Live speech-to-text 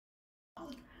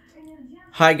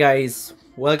Hi guys,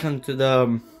 welcome to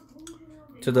the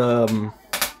to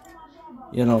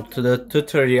the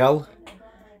tutorial,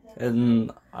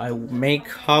 and I make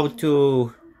how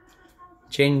to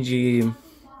change the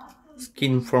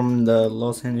skin from the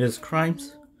Los Angeles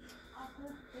Crimes.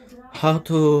 How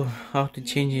to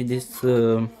change this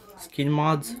skin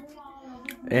mods,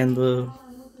 and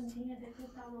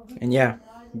yeah,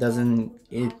 doesn't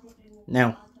it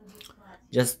now?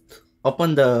 Just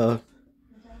open the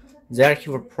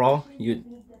Archiver Pro. You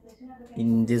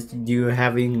in this you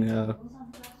having the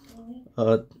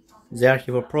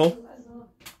Archiver Pro.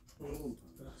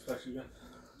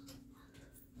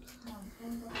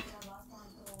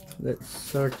 Let's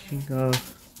searching on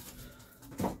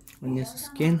this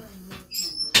skin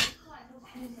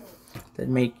that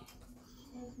make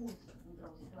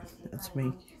let's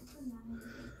make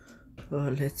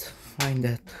let's find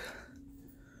that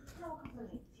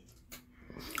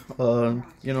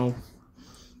you know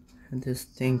this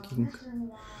thinking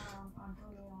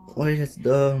what is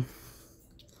the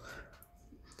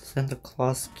Santa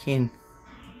Claus skin,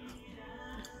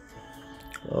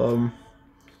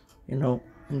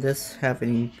 this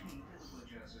happening.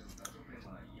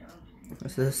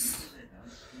 Is this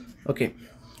okay?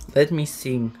 Let me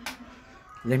see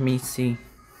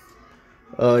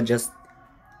just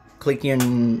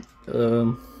clicking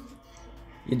you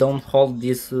don't hold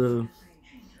this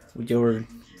with your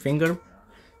finger,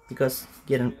 because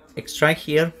get an extract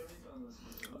here,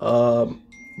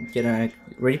 get a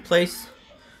replace,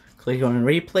 click on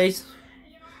replace,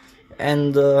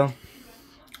 and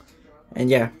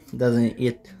yeah, doesn't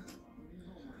it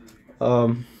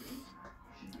oh,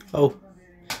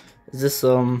 is this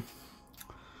um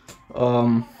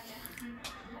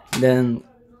then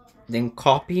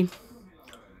copy.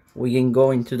 We can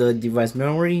go into the device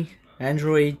memory,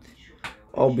 Android,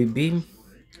 OBB,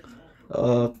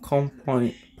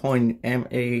 point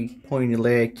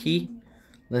layer key.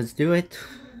 Let's do it.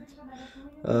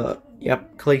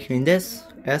 Yep, clicking this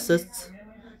assets,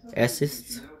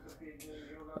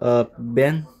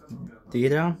 Ben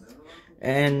data,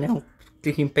 and now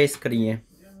clicking paste करिए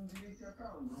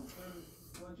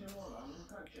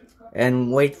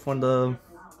and waiting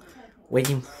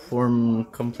for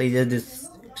completed this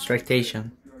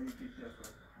extraction.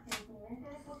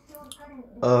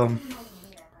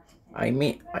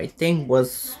 I think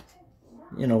was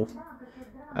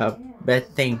a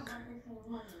bad thing,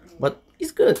 but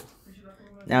it's good.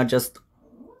 Now just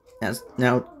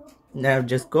now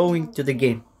just going to the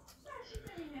game.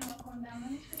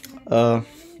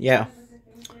 Yeah,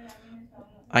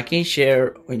 I can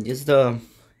share when this the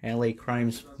LA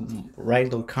Crimes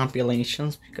regular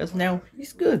compilations, because now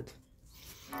it's good.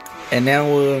 And now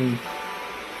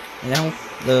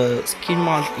the skin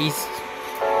mod is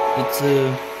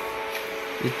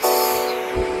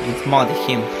it's mod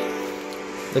him.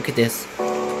 Look at this.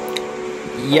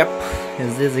 Yep,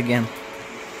 it's this again.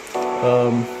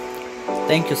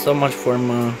 Thank you so much for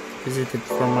visiting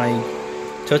for my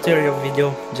tutorial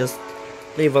video. Just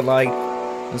leave a like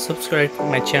and subscribe to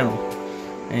my channel,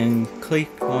 and click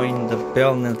on the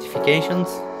bell notifications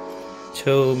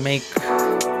to make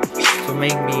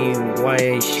me why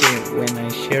I share when I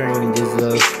sharing these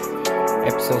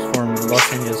episodes from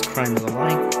Los Angeles Crimes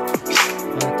Online.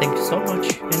 Thank you so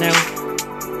much, and now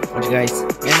watch guys,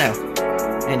 and now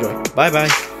enjoy. Bye bye.